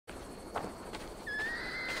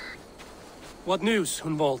What news,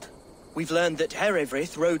 Hunwald? We've learned that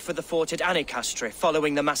Herewrith rode for the fort at Aneeastre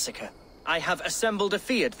following the massacre. I have assembled a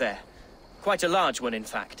field there. Quite a large one, in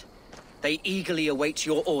fact. They eagerly await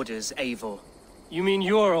your orders, Eivor. You mean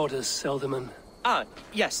your orders, Elderman? Ah,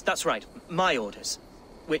 yes, that's right. My orders.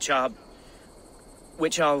 Which are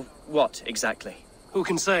what, exactly? Who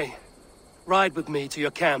can say? Ride with me to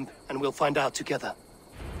your camp, and we'll find out together.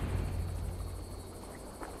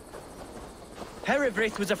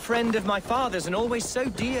 Herewrith was a friend of my father's and always so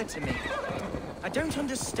dear to me. I don't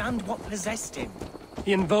understand what possessed him.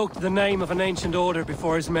 He invoked the name of an ancient order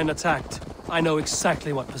before his men attacked. I know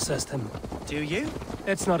exactly what possessed him. Do you?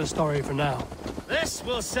 It's not a story for now. This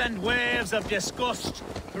will send waves of disgust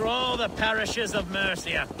through all the parishes of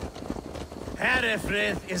Mercia.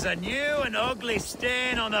 Herewrith is a new and ugly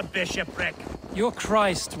stain on the bishopric. Your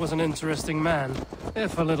Christ was an interesting man,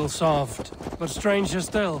 if a little soft. But stranger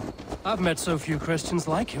still, I've met so few Christians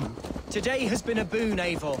like him. Today has been a boon,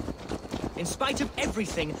 Eivor. In spite of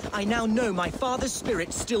everything, I now know my father's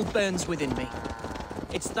spirit still burns within me.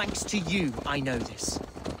 It's thanks to you I know this.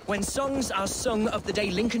 When songs are sung of the day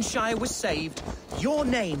Lincolnshire was saved, your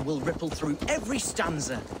name will ripple through every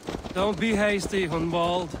stanza. Don't be hasty,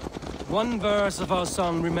 Hunwald. One verse of our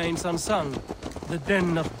song remains unsung. The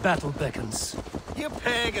din of battle beckons. You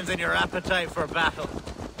pagans and your appetite for battle.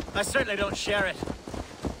 I certainly don't share it.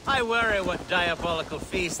 I worry what diabolical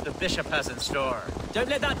feast the bishop has in store. Don't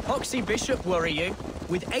let that poxy bishop worry you.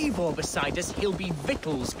 With Eivor beside us, he'll be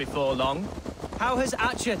victuals before long. How has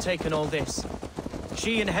Atcha taken all this?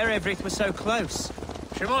 She and Herewrith were so close.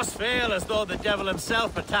 She must feel as though the devil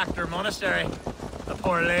himself attacked her monastery. The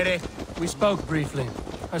poor lady. We spoke briefly.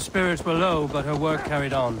 Her spirits were low, but her work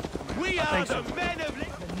carried on. We are the men of...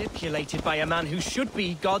 Manipulated by a man who should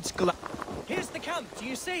be God's Here's the camp, do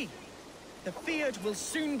you see? The Field will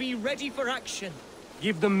soon be ready for action.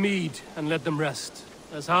 Give them mead and let them rest.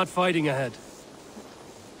 There's hard fighting ahead.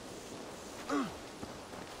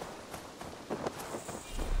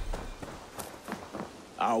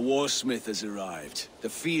 Our warsmith has arrived. The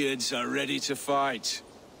Fields are ready to fight.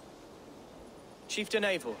 Chieftain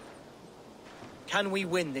Eivor, can we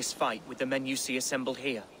win this fight with the men you see assembled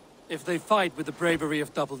here? If they fight with the bravery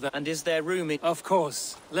of double that... And is there room in... Of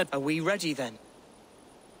course. Are we ready then?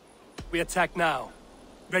 We attack now.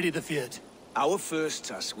 Ready the field. Our first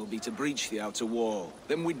task will be to breach the outer wall.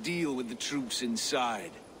 Then we deal with the troops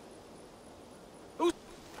inside.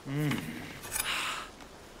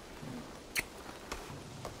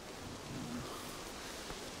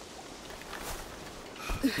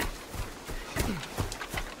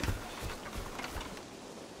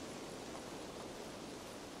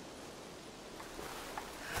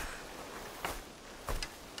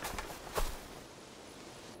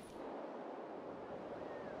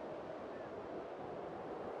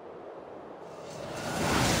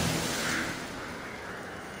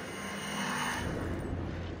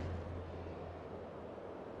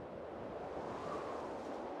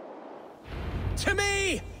 To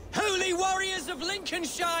me, holy warriors of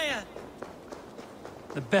Lincolnshire!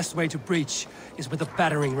 The best way to breach is with a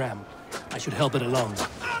battering ram. I should help it along.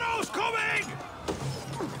 Arrows coming!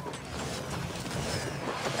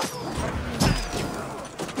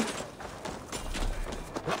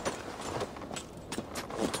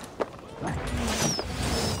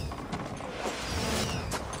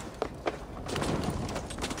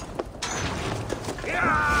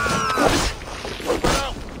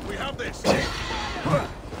 Well, we have this.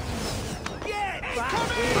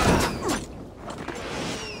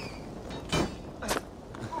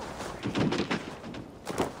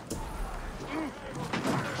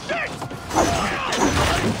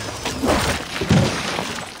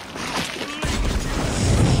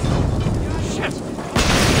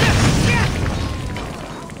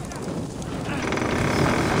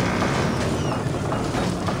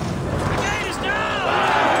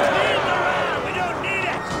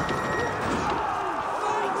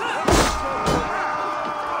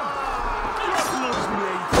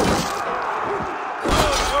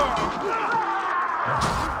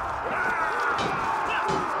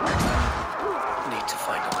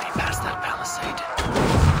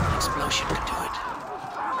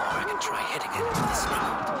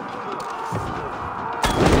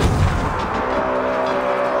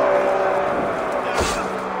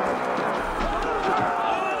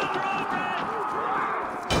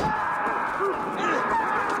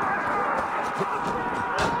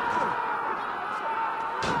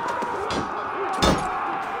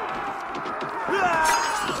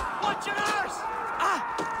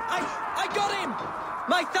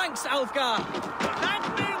 My thanks, Alfgar! Thank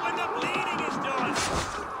me when the bleeding is done!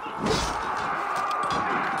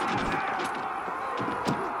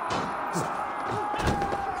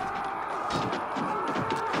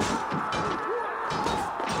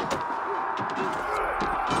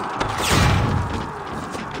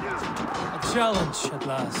 challenge at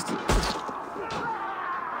last.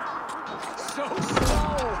 So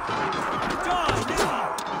slow! Die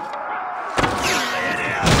now!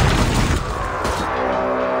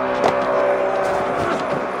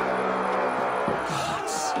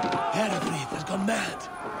 Gods! Herefrith has gone mad!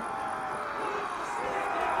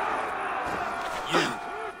 You,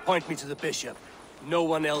 point me to the bishop. No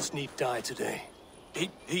one else need die today.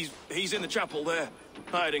 He's in the chapel there,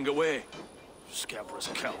 hiding away. Scabrous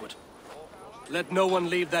coward. Let no one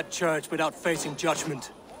leave that church without facing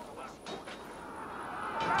judgment.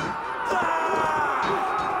 Left.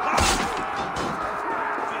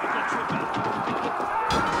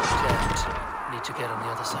 Need to get on the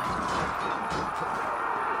other side.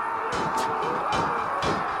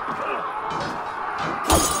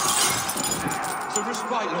 The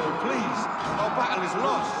respite, Lord, please. Our battle is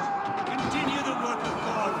lost. Continue the work of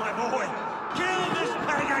God, my boy! Kill this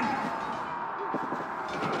pagan!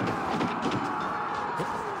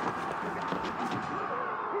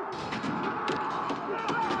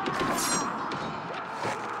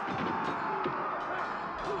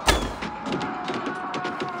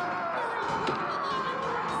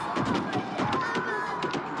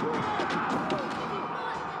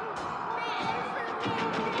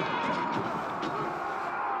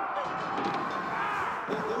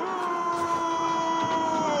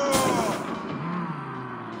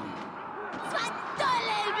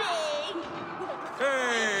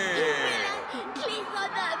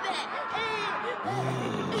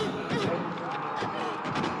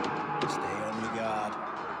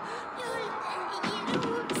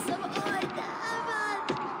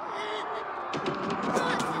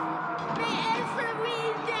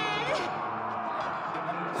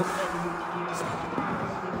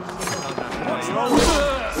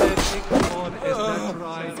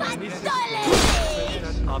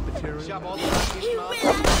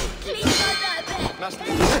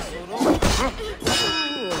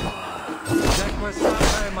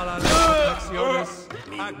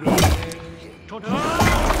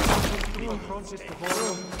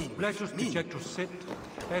 Blessus dejectus sit,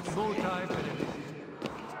 et multae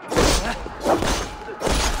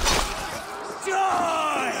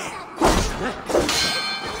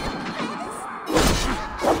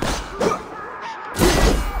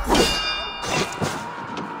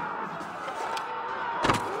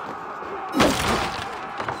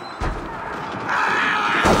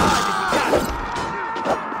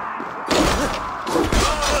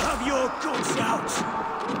Have your guts out!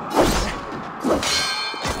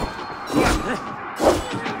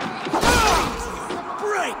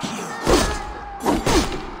 Break you!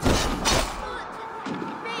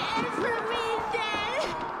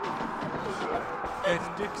 et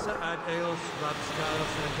dixa ad eos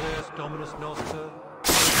rapscaros Andreas Dominus Noster.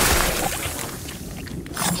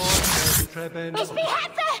 Treben. Ich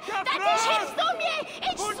behärte! Das hilfst du mir!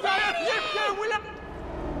 Ich schwöre!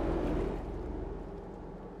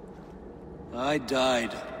 I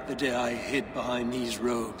died the day I hid behind these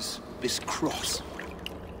robes, this cross.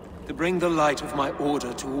 To bring the light of my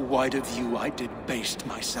order to a wider view, I debased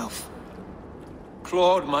myself.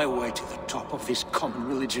 Clawed my way to the top of this common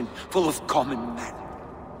religion, full of common men.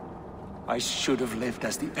 I should have lived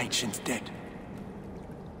as the ancient dead.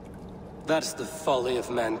 That's the folly of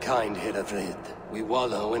mankind, Hildebrand. We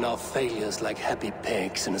wallow in our failures like happy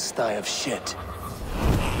pigs in a sty of shit.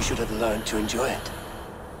 We should have learned to enjoy it.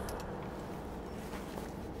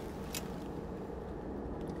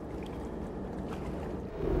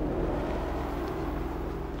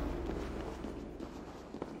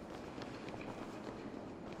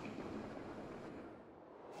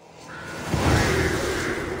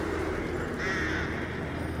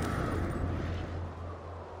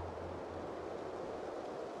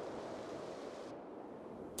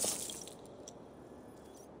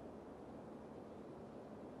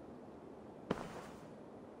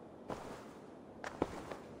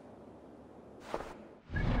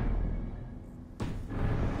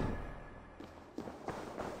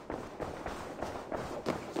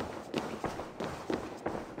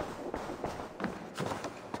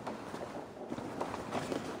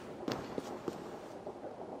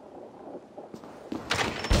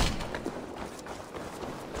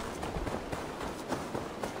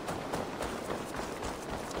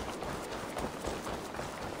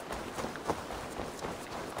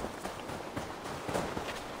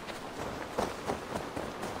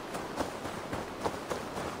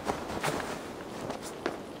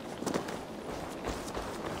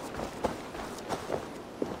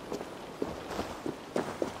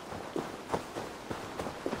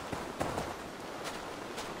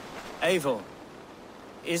 Eivor,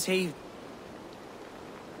 is he...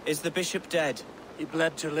 Is the bishop dead? He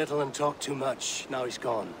bled too little and talked too much. Now he's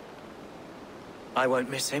gone. I won't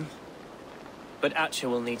miss him. But Atcha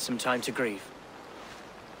will need some time to grieve.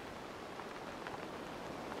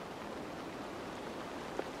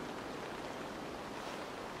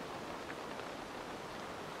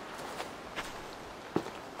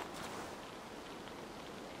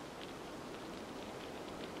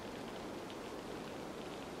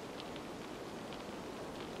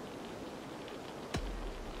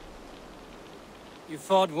 You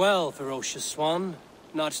fought well, ferocious swan.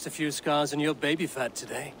 Notched a few scars on your baby fat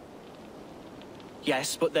today.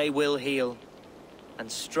 Yes, but they will heal. And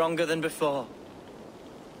stronger than before.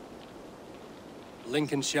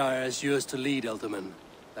 Lincolnshire is yours to lead, Elderman.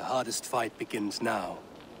 The hardest fight begins now.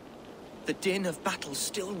 The din of battle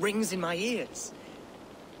still rings in my ears.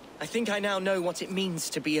 I think I now know what it means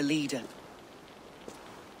to be a leader.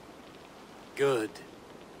 Good.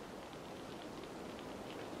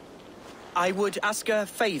 I would ask a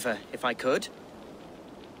favor, if I could.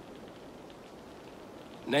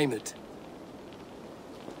 Name it.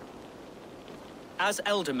 As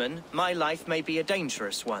Elderman, my life may be a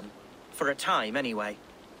dangerous one. For a time, anyway.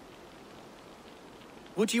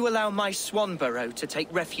 Would you allow my swan burrow to take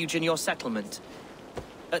refuge in your settlement?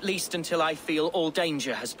 At least until I feel all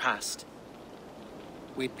danger has passed.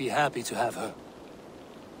 We'd be happy to have her.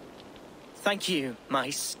 Thank you,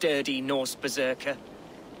 my sturdy Norse berserker.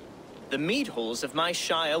 The mead halls of my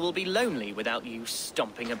shire will be lonely without you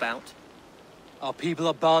stomping about. Our people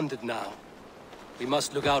are bonded now. We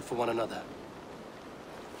must look out for one another.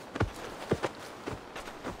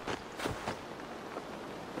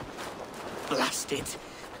 Blast it.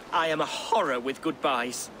 I am a horror with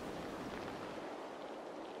goodbyes.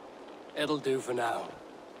 It'll do for now.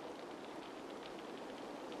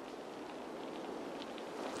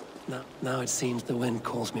 Now it seems the wind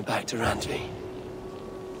calls me back to Randvi.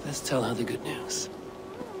 Let's tell her the good news.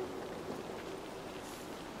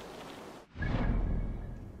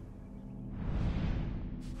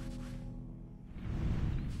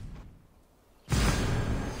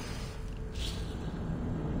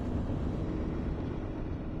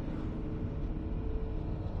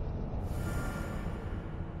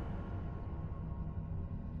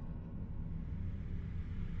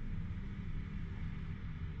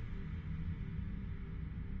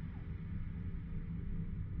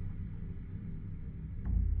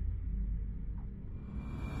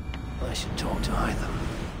 I should talk to either.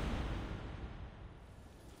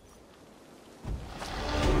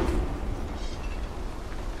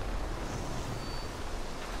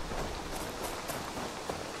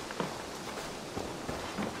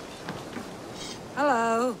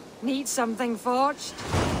 Hello. Need something forged?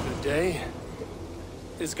 Good day.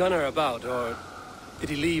 Is Gunnar about, or did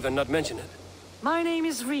he leave and not mention it? My name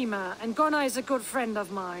is Rima, and Gunnar is a good friend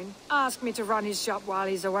of mine. Asked me to run his shop while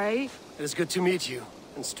he's away. It is good to meet you,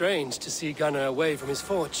 and strange to see Gunnar away from his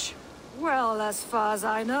forge. Well, as far as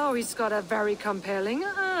I know, he's got a very compelling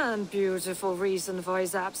and beautiful reason for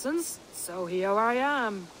his absence. So here I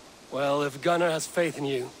am. Well, if Gunnar has faith in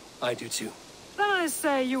you, I do too. Then I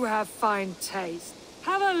say you have fine taste.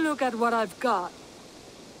 Have a look at what I've got.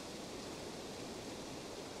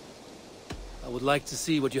 I would like to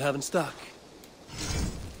see what you have in stock.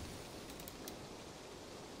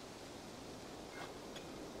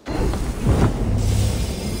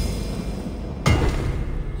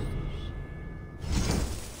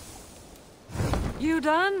 You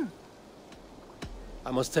done?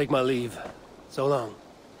 I must take my leave. So long.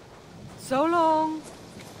 So long.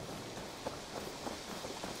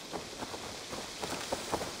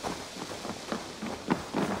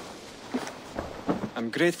 I'm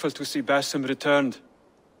grateful to see Basim returned.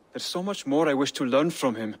 There's so much more I wish to learn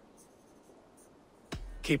from him.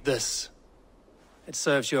 Keep this. It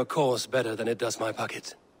serves your cause better than it does my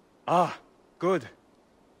pocket. Ah, good.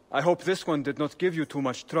 I hope this one did not give you too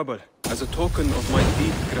much trouble. As a token of my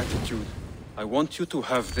deep gratitude, I want you to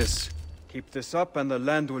have this. Keep this up and the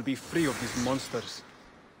land will be free of these monsters.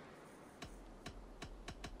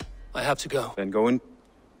 I have to go. Then go in.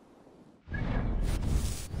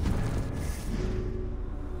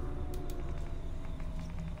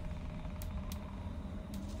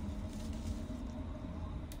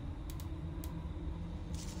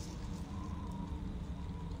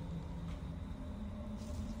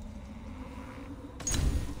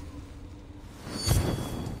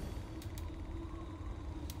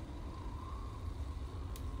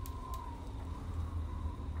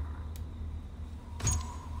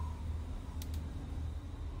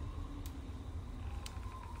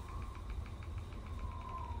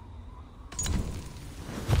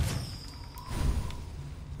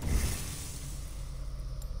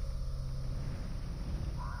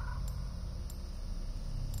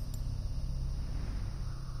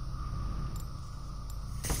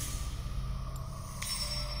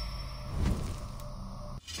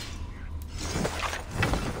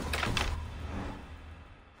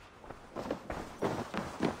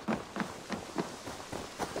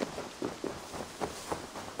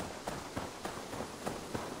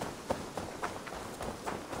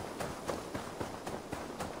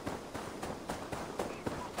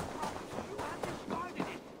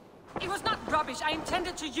 garbage. I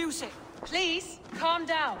intended to use it. Please, calm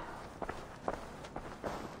down.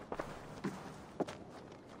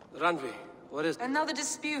 Randvi, what is... Another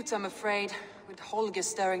dispute, I'm afraid, with Holger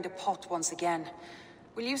stirring the pot once again.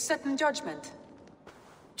 Will you sit in judgment?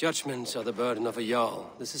 Judgments are the burden of a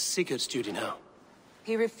Jarl. This is Sigurd's duty now.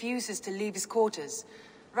 He refuses to leave his quarters.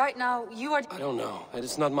 Right now, you are... I don't know. It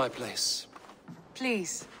is not my place.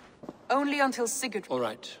 Please. Only until Sigurd... All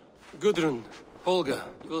right. Gudrun, Holger,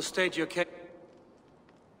 you will state your case.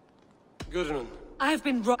 Gudrun. I've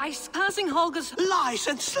been wrong. Passing Holger's Lies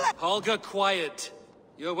and slap. Holger, quiet.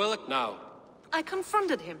 You're welcome now. I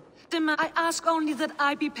confronted him. I ask only that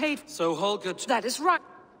I be paid. So Holger... That is right.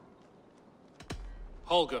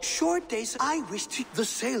 Holger. Short days, I wish to the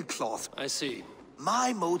sailcloth. I see.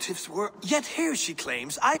 My motives were... Yet here she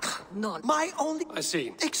claims None. My only... I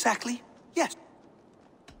see. Exactly. Yes.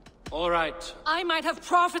 All right. I might have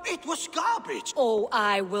profited... It was garbage. Oh,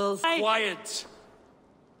 I will... Quiet.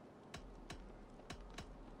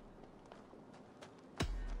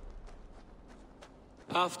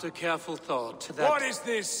 After careful thought, that... What is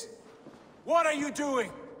this? What are you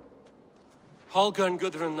doing? Holger and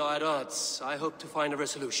Gudrun are at odds. I hope to find a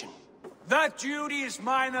resolution. That duty is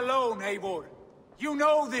mine alone, Eivor. You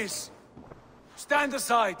know this. Stand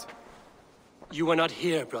aside. You were not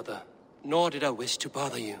here, brother. Nor did I wish to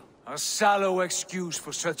bother you. A sallow excuse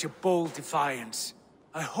for such a bold defiance.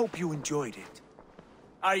 I hope you enjoyed it.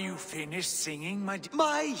 Are you finished singing,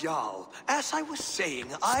 My Jarl, as I was saying,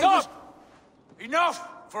 I Stop!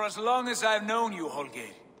 Enough! For as long as I've known you, Holger,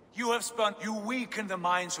 you have you weaken the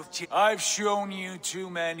minds of I've shown you too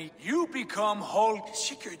many. You become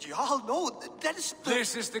Sigurd, Jarl, no, that is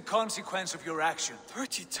This is the consequence of your action.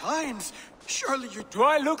 30 times? Surely you... Do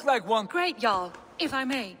I look like one? Great, Jarl. If I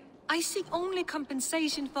may, I seek only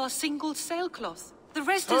compensation for a single sailcloth. The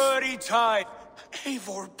rest 30 times!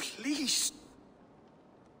 Eivor, please.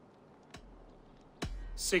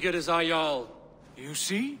 Sigurd is our Jarl. You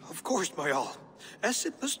see? Of course, my Jarl. As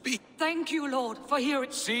it must be. Thank you, Lord, for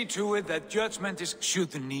hearing... See to it that judgment is...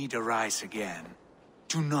 Should the need arise again.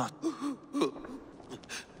 Do not...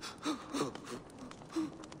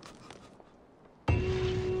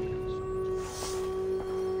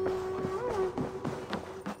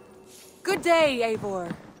 Good day,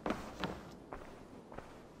 Eivor.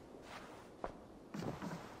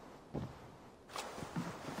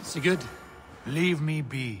 Sigurd, Leave me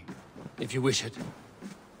be. if you wish it.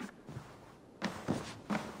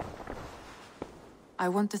 I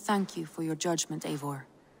want to thank you for your judgment, Eivor.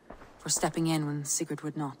 For stepping in when Sigurd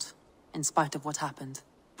would not, in spite of what happened.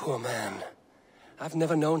 Poor man. I've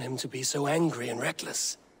never known him to be so angry and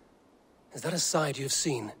reckless. Is that a side you've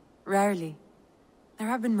seen? Rarely. There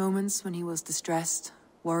have been moments when he was distressed,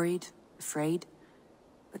 worried, afraid.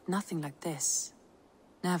 But nothing like this.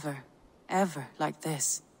 Never, ever like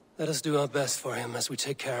this. Let us do our best for him as we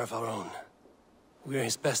take care of our own. We're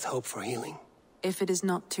his best hope for healing. If it is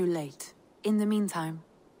not too late. In the meantime,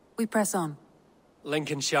 we press on.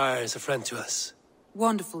 Lincolnshire is a friend to us.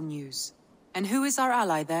 Wonderful news. And who is our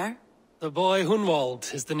ally there? The boy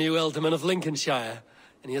Hunwald is the new Ealdorman of Lincolnshire,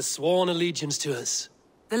 and he has sworn allegiance to us.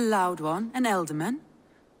 The loud one, an Ealdorman?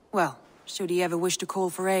 Well, should he ever wish to call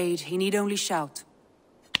for aid, he need only shout.